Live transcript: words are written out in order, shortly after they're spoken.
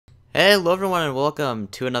Hello everyone and welcome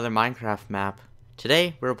to another Minecraft map.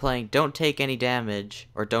 Today we're playing Don't Take Any Damage,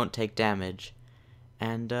 or Don't Take Damage.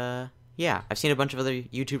 And yeah, I've seen a bunch of other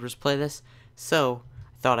YouTubers play this, so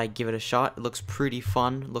I thought I'd give it a shot. It looks pretty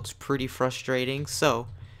fun, looks pretty frustrating. So,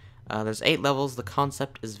 there's 8 levels. The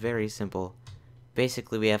concept is very simple.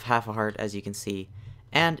 Basically we have half a heart, as you can see,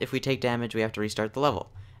 and if we take damage we have to restart the level.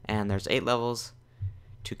 And there's 8 levels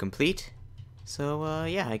to complete, so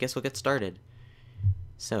yeah, I guess we'll get started.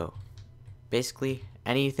 So, basically,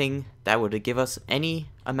 anything that would give us any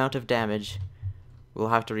amount of damage, we'll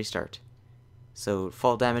have to restart. So,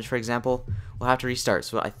 fall damage, for example, we'll have to restart.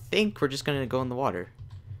 So, I think we're just going to go in the water.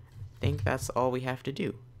 I think that's all we have to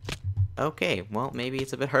do. Okay, well, maybe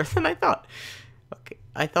it's a bit harder than I thought. Okay,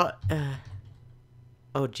 I thought...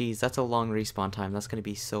 oh, geez, that's a long respawn time. That's going to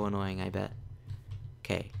be so annoying, I bet.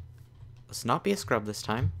 Okay, let's not be a scrub this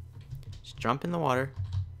time. Just jump in the water.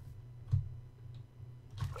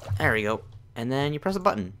 There we go. And then you press a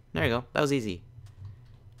button. There you go. That was easy.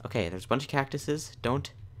 Okay, there's a bunch of cactuses.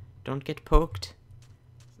 Don't get poked.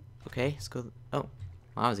 Okay, let's go. Oh,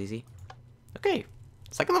 that was easy. Okay,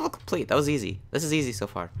 second level complete. That was easy. This is easy so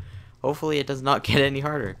far. Hopefully it does not get any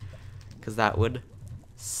harder, because that would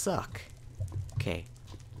suck. Okay,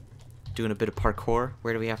 doing a bit of parkour.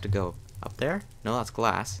 Where do we have to go? Up there? No, that's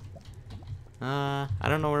glass. I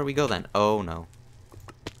don't know where we go then. Oh no.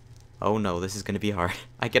 Oh no, this is going to be hard.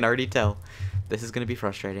 I can already tell. This is going to be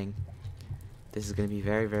frustrating. This is going to be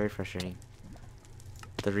very, very frustrating.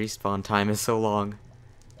 The respawn time is so long.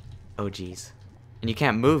 Oh jeez. And you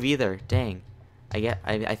can't move either. Dang.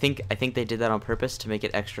 I think they did that on purpose to make it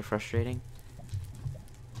extra frustrating.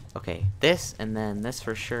 Okay, this and then this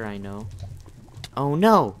for sure I know. Oh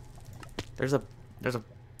no. There's a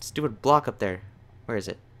stupid block up there. Where is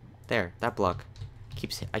it? There, that block.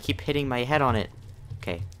 I keep hitting my head on it.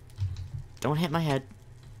 Okay. Don't hit my head.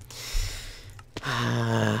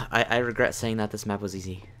 I regret saying that this map was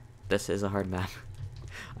easy. This is a hard map.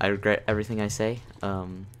 I regret everything I say.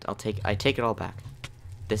 I take it all back.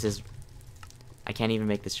 I can't even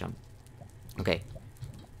make this jump. Okay.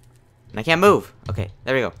 And I can't move. Okay,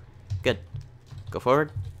 there we go. Good. Go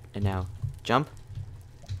forward. And now jump.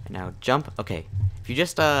 And now jump. Okay. If you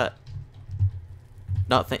just don't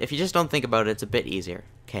think about it, it's a bit easier.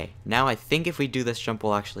 Okay. Now I think if we do this jump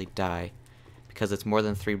we'll actually die, because it's more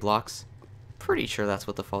than 3 blocks. Pretty sure that's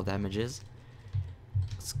what the fall damage is.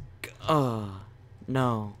 Let's go. Oh,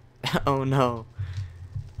 no. Oh, no.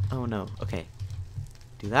 Oh, no. Okay.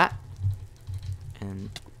 Do that.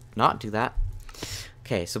 And not do that.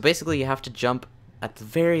 Okay, so basically you have to jump at the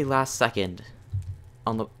very last second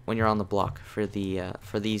when you're on the block for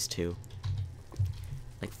these two.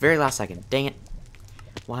 Like, very last second. Dang it.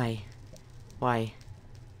 Why? Why?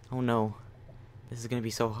 Oh, no. This is gonna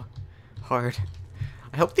be so hard.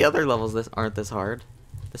 I hope the other levels aren't this hard.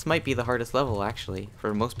 This might be the hardest level actually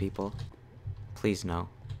for most people. Please no.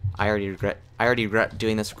 I already regret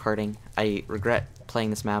doing this recording. I regret playing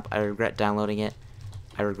this map. I regret downloading it.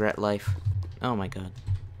 I regret life. Oh my god.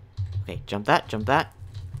 Okay, jump that, jump that.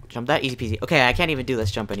 Jump that, easy peasy. Okay, I can't even do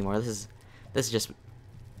this jump anymore. This is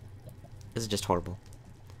just horrible.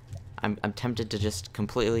 I'm tempted to just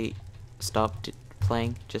completely stop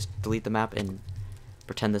playing, just delete the map and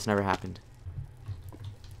pretend this never happened.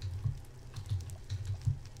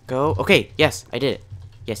 Go. Okay, yes, I did it.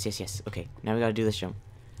 Yes, yes, yes. Okay, now we gotta do this jump.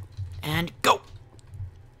 And go!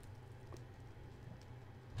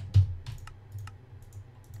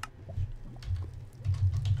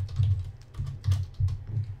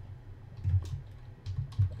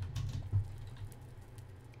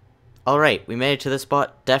 Alright, we made it to this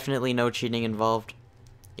spot. Definitely no cheating involved.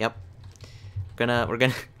 Yep. We're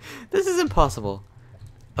gonna this is impossible.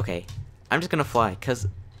 Okay, I'm just gonna fly, cause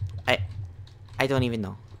I don't even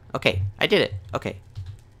know. Okay, I did it. Okay.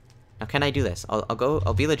 Now can I do this?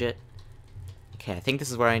 I'll be legit. Okay, I think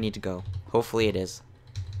this is where I need to go. Hopefully it is.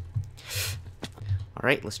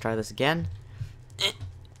 Alright, let's try this again.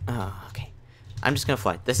 Oh, okay. I'm just gonna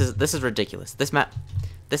fly. This is ridiculous.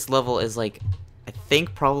 This level is like, I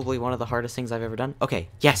think probably one of the hardest things I've ever done. Okay,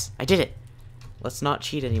 yes, I did it. Let's not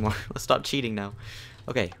cheat anymore. Let's stop cheating now.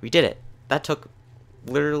 Okay, we did it. That took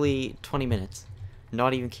literally 20 minutes.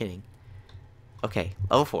 Not even kidding. Okay,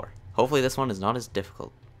 level 4. Hopefully this one is not as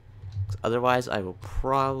difficult. Otherwise, I will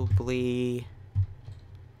probably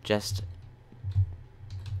just...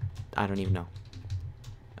 I don't even know.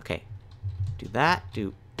 Okay. Do that.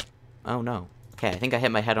 Oh no. Okay, I think I hit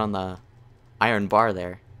my head on the iron bar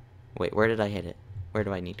there. Wait, where did I hit it? Where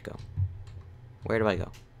do I need to go? Where do I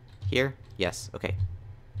go? Here? Yes, okay.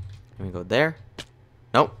 Let me go there.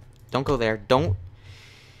 Nope. Don't go there. Don't.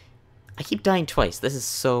 I keep dying twice. This is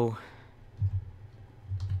so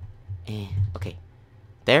Okay.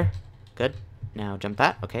 There. Good. Now jump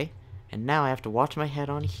that. Okay. And now I have to watch my head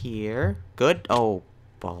on here. Good. Oh,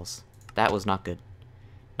 balls. That was not good.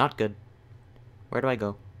 Not good. Where do I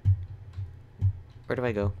go? Where do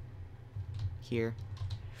I go? Here.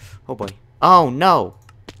 Oh boy. Oh no!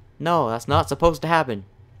 No, that's not supposed to happen.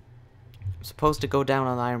 I'm supposed to go down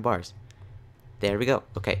on the iron bars. There we go.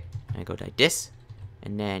 Okay. I go like this.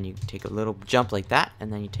 And then you take a little jump like that.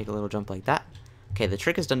 And then you take a little jump like that. Okay, the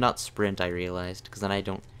trick is to not sprint, I realized. Because then I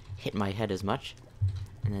don't hit my head as much.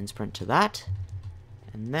 And then sprint to that.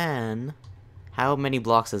 And then... how many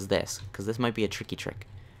blocks is this? Because this might be a tricky trick.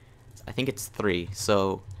 I think it's 3.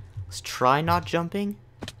 So, let's try not jumping.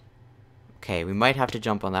 Okay, we might have to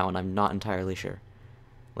jump on that one. I'm not entirely sure.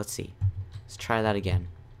 Let's see. Let's try that again.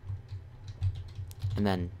 And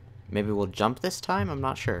then, maybe we'll jump this time? I'm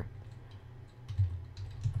not sure.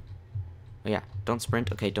 Oh yeah, don't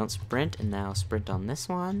sprint. Okay, don't sprint. And now sprint on this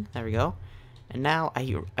one. There we go. And now,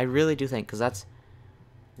 I really do think, because that's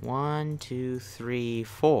 1, 2, 3,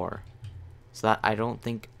 4. So that, I don't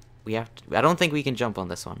think we have to, I don't think we can jump on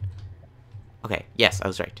this one. Okay, yes, I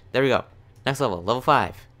was right. There we go. Next level, level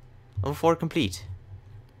 5. Level 4 complete.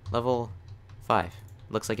 Level 5.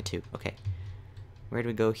 Looks like a 2. Okay. Where do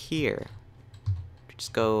we go here?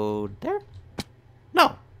 Just go there?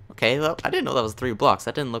 No. Okay, well, I didn't know that was 3 blocks.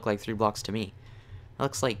 That didn't look like 3 blocks to me. That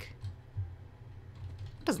looks like...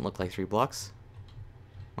 it doesn't look like 3 blocks.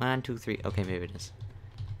 1, 2, 3. Okay, maybe it is.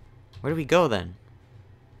 Where do we go then?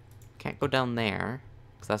 Can't go down there,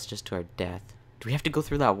 because that's just to our death. Do we have to go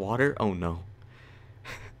through that water? Oh no.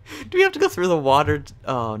 Do we have to go through the water?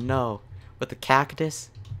 Oh no. With the cactus?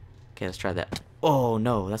 Okay, let's try that. Oh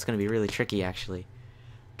no, that's going to be really tricky actually.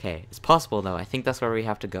 Okay, it's possible though. I think that's where we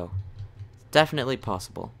have to go. It's definitely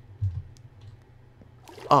possible.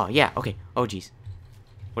 Oh yeah, okay. Oh jeez.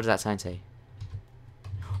 What does that sign say?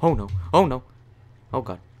 Oh no. Oh no. Oh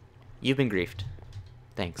god. You've been griefed.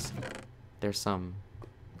 Thanks. There's some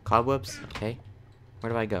cobwebs. Okay.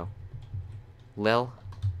 Where do I go? Lil.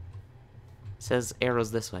 Says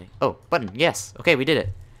arrows this way. Oh, button. Yes. Okay, we did it.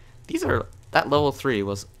 These are... that level 3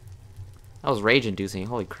 was... that was rage-inducing.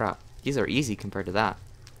 Holy crap. These are easy compared to that.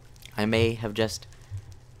 I may have just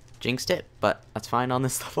jinxed it, but that's fine on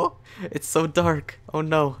this level. It's so dark. Oh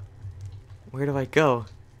no. Where do I go?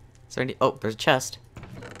 Is there any... oh, there's a chest.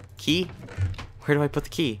 Key? Where do I put the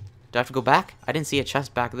key? Do I have to go back? I didn't see a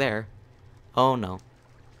chest back there. Oh no.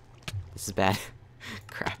 This is bad.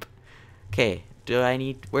 Crap. Okay, do I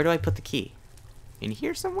need... where do I put the key? In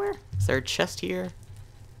here somewhere? Is there a chest here?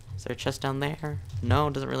 Is there a chest down there?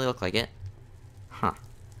 No, doesn't really look like it. Huh.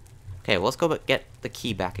 Okay, well let's go get the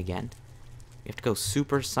key back again. We have to go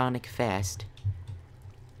supersonic fast.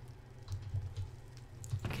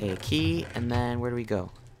 Okay, key, and then where do we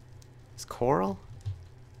go? Is coral?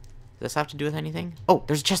 Does this have to do with anything? Oh,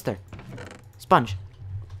 there's a chest there. Sponge.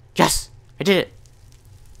 Yes! I did it!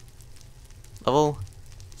 Level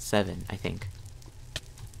 7, I think.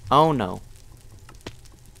 Oh no.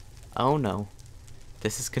 Oh no.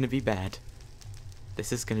 This is gonna be bad.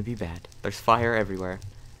 This is gonna be bad. There's fire everywhere.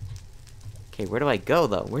 Okay, where do I go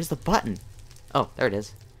though? Where's the button? Oh, there it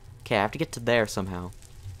is. Okay, I have to get to there somehow.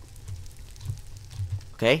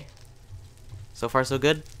 Okay. So far so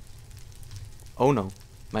good. Oh no.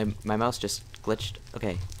 My mouse just glitched.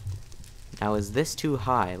 Okay. Now is this too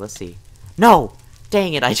high? Let's see. No!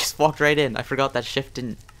 Dang it, I just walked right in. I forgot that shift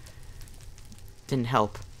didn't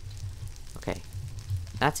help. Okay.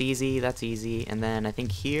 That's easy, that's easy. And then I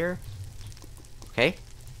think here. Okay.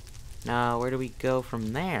 Now, where do we go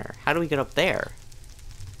from there? How do we get up there?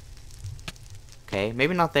 Okay,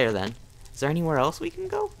 maybe not there then. Is there anywhere else we can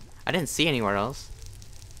go? I didn't see anywhere else.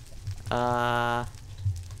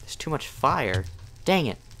 There's too much fire. Dang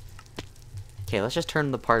it. Okay, let's just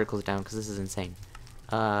turn the particles down because this is insane.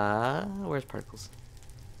 Where's particles?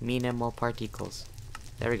 Minimal particles.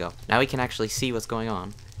 There we go. Now we can actually see what's going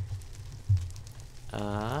on.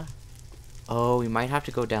 Oh, we might have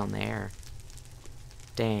to go down there.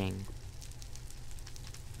 Dang.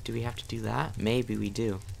 Do we have to do that? Maybe we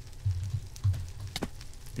do.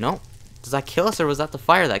 No. Does that kill us, or was that the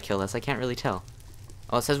fire that killed us? I can't really tell.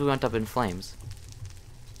 Oh, it says we went up in flames.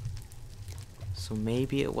 So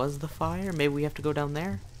maybe it was the fire? Maybe we have to go down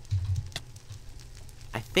there?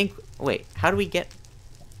 I think... wait, how do we get...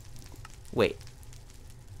 wait.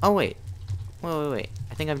 Oh, wait. Wait.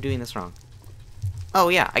 I think I'm doing this wrong. Oh,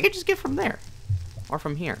 yeah, I could just get from there. Or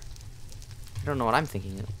from here. I don't know what I'm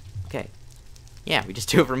thinking. Okay. Yeah, we just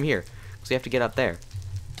do it from here. Because we have to get up there.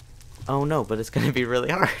 Oh, no, but it's going to be really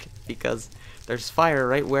hard. Because there's fire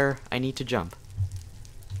right where I need to jump.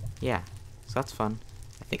 Yeah, so that's fun.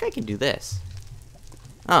 I think I can do this.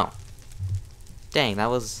 Oh, Dang, that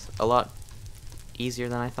was a lot easier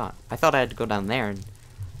than I thought. I thought I had to go down there and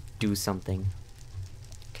do something.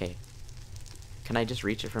 Okay. Can I just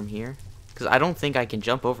reach it from here? Because I don't think I can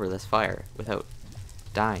jump over this fire without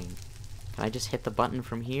dying. Can I just hit the button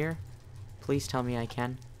from here? Please tell me I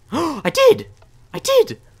can. I did! I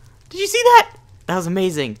did! Did you see that? That was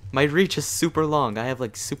amazing. My reach is super long. I have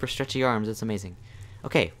like super stretchy arms. It's amazing.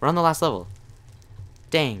 Okay, we're on the last level.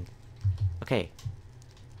 Dang. Okay.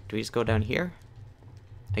 Do we just go down here?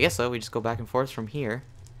 I guess so. We just go back and forth from here.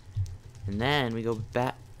 And then we go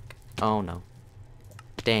back. Oh no.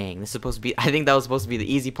 Dang, this is supposed to be, I think that was supposed to be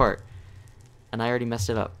the easy part. And I already messed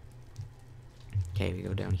it up. Okay, we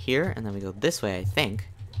go down here, and then we go this way, I think.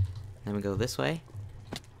 Then we go this way.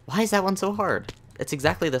 Why is that one so hard? It's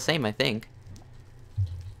exactly the same, I think.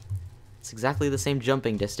 It's exactly the same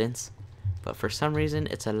jumping distance. But for some reason,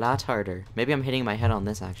 it's a lot harder. Maybe I'm hitting my head on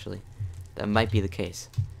this, actually. That might be the case.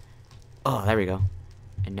 Oh, there we go.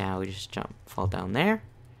 And now we just jump, fall down there.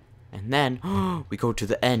 And then, we go to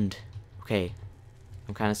the end. Okay.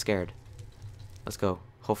 I'm kind of scared. Let's go.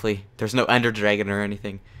 Hopefully, there's no Ender Dragon or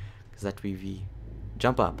anything. Because that would be...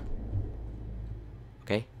 Jump up.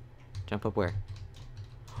 Okay. Jump up where?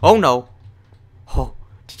 Oh, no! Oh,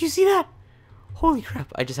 did you see that? Holy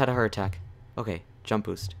crap. I just had a heart attack. Okay. Jump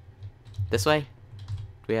boost. This way? Do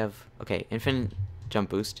we have... Okay. Infinite jump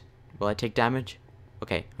boost. Will I take damage?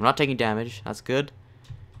 Okay. I'm not taking damage. That's good.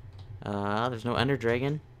 There's no Ender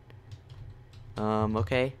Dragon.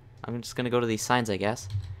 Okay. I'm just gonna go to these signs, I guess.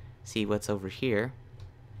 See what's over here.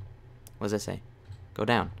 What does it say? Go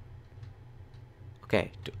down.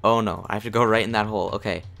 Okay. Oh no, I have to go right in that hole.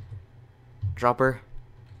 Okay. Dropper,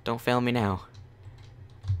 don't fail me now.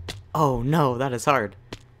 Oh no, that is hard.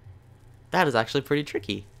 That is actually pretty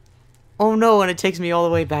tricky. Oh no, and it takes me all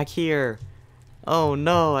the way back here. Oh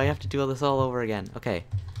no, I have to do all this all over again. Okay.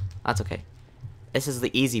 That's okay. This is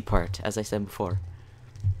the easy part, as I said before.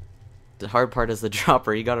 The hard part is the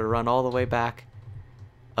dropper. You gotta run all the way back.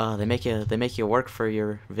 They make you work for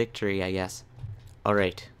your victory, I guess.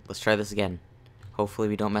 Alright, let's try this again. Hopefully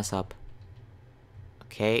we don't mess up.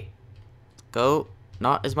 Okay. Go.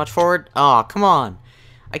 Not as much forward. Aw, come on.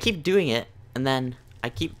 I keep doing it, and then I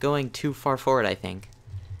keep going too far forward, I think.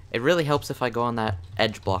 It really helps if I go on that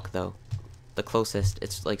edge block, though. The closest.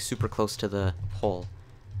 It's like super close to the hole.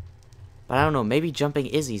 But I don't know, maybe jumping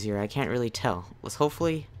is easier. I can't really tell. Let's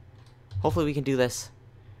hopefully we can do this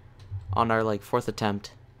on our like 4th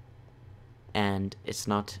attempt. And it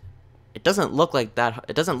doesn't look like that,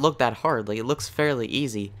 it doesn't look that hard. Like, it looks fairly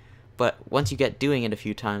easy, but once you get doing it a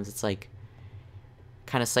few times, it's like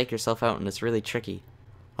kind of psych yourself out, and it's really tricky.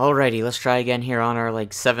 Alrighty, let's try again here on our like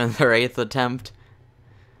 7th or 8th attempt.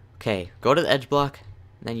 Okay, go to the edge block,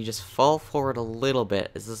 and then you just fall forward a little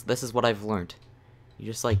bit. This is what I've learned. You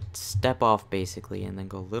just like step off basically, and then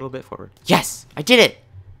go a little bit forward. Yes, I did it.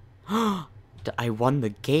 I won the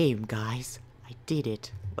game, guys. I did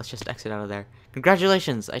it. Let's just exit out of there.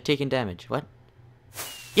 Congratulations, I've taken damage. What?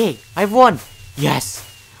 Yay, I've won! Yes!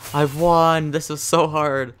 I've won! This was so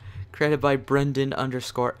hard. Created by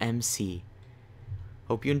Brendan_MC.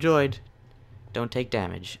 Hope you enjoyed. Don't take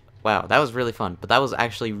damage. Wow, that was really fun, but that was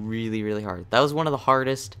actually really, really hard. That was one of the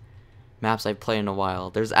hardest maps I've played in a while.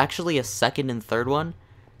 There's actually a 2nd and 3rd one,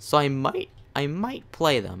 so I might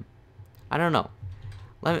play them. I don't know.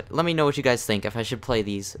 Let me know what you guys think, if I should play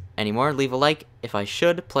these anymore. Leave a like if I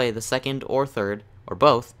should play the 2nd or 3rd, or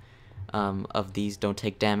both, of these Don't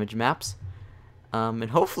Take Damage maps.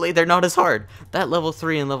 And hopefully they're not as hard. That level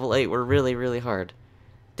 3 and level 8 were really, really hard.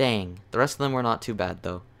 Dang. The rest of them were not too bad,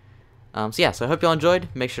 though. So yeah, so I hope y'all enjoyed.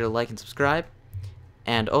 Make sure to like and subscribe.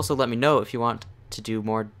 And also let me know if you want to do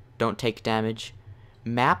more Don't Take Damage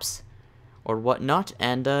maps or whatnot.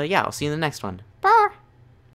 And yeah, I'll see you in the next one. Bye!